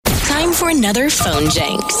Time for another phone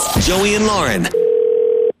Jenks. Joey and Lauren.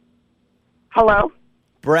 Hello?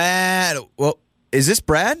 Brad. Well, is this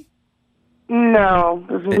Brad? No,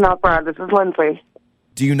 this is not Brad. This is Lindsey.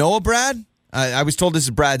 Do you know a Brad? I was told this is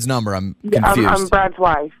Brad's number. I'm confused. I'm Brad's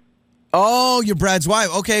wife. Oh, you're Brad's wife.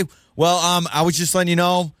 Okay. Well, I was just letting you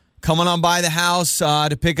know, coming on by the house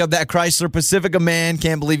to pick up that Chrysler Pacifica, man.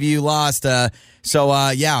 Can't believe you lost. I'm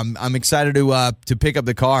excited to pick up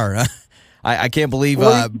the car. I can't believe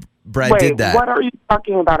Brad did that. What are you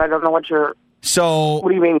talking about? I don't know what you're... So, what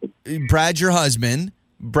do you mean? Brad's your husband.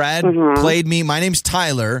 Brad played me. My name's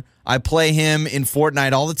Tyler. I play him in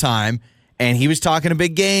Fortnite all the time. And he was talking a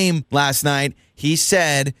big game last night. He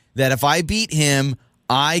said that if I beat him,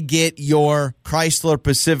 I get your Chrysler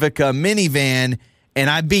Pacifica minivan, and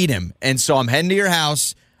I beat him. And so I'm heading to your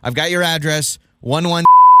house. I've got your address, 11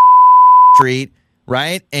 Street,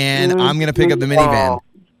 right? And I'm going to pick up the minivan.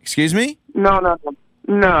 Excuse me? No.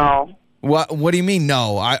 What do you mean,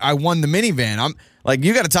 no? I won the minivan. I'm like,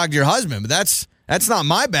 you got to talk to your husband, but that's not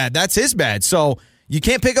my bad. That's his bad. So you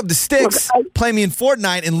can't pick up the sticks, play me in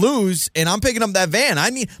Fortnite, and lose, and I'm picking up that van.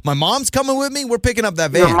 My mom's coming with me. We're picking up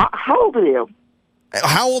that van. How old are you?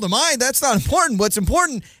 How old am I? That's not important. What's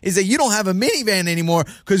important is that you don't have a minivan anymore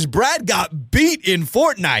because Brad got beat in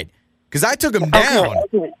Fortnite because I took him down.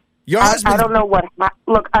 Okay. Your husband. I don't know what.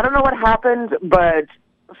 Look, I don't know what happened, but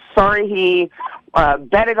sorry he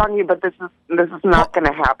betted on you. But this is not going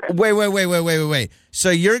to happen. Wait.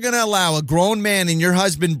 So you're going to allow a grown man and your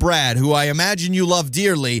husband Brad, who I imagine you love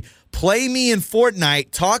dearly, play me in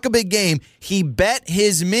Fortnite, talk a big game. He bet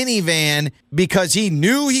his minivan because he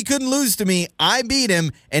knew he couldn't lose to me. I beat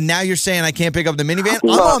him, and now you're saying I can't pick up the minivan?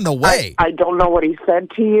 Look, I'm on the way. I don't know what he said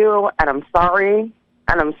to you, and I'm sorry.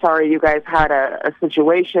 And I'm sorry you guys had a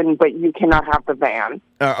situation, but you cannot have the van.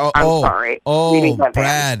 I'm sorry. Oh,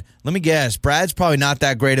 Brad. Let me guess. Brad's probably not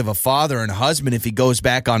that great of a father and husband if he goes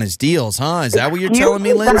back on his deals, huh? Is that what you're telling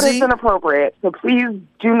me, Lindsey? That is inappropriate. So please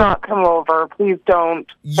do not come over. Please don't.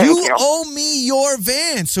 You owe me your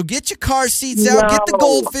van. So get your car seats out. Get the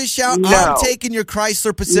goldfish out. No. I'm taking your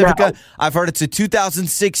Chrysler Pacifica. No. I've heard it's a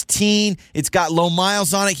 2016. It's got low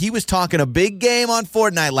miles on it. He was talking a big game on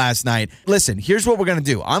Fortnite last night. Listen, here's what we're going to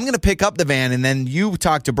do. I'm going to pick up the van, and then you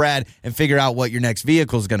talk to Brad and figure out what your next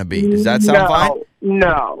vehicle is going to be. Does that sound fine?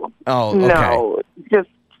 No. Oh, okay. No. Just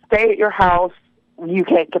stay at your house. You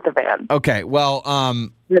can't get the van. Okay. Well,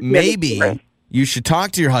 maybe you should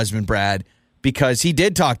talk to your husband, Brad, because he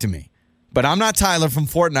did talk to me. But I'm not Tyler from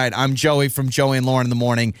Fortnite. I'm Joey from Joey and Lauren in the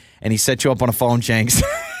Morning, and he set you up on a phone, Jenks.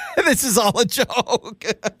 This is all a joke.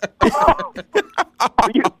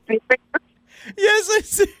 Are you serious?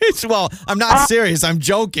 Yes, it's well, I'm not serious. I'm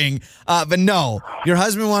joking. But no, your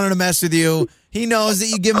husband wanted to mess with you. He knows that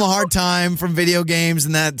you give him a hard time from video games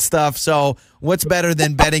and that stuff. So what's better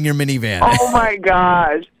than betting your minivan? Oh, my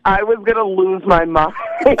gosh. I was going to lose my mind.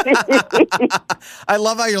 I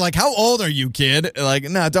love how you're like, how old are you, kid? Like,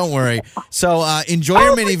 no, don't worry. So enjoy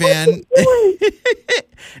your minivan.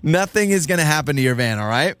 Nothing is going to happen to your van, all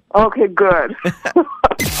right? Okay, good.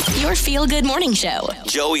 Your feel-good morning show.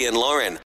 Joey and Lauren.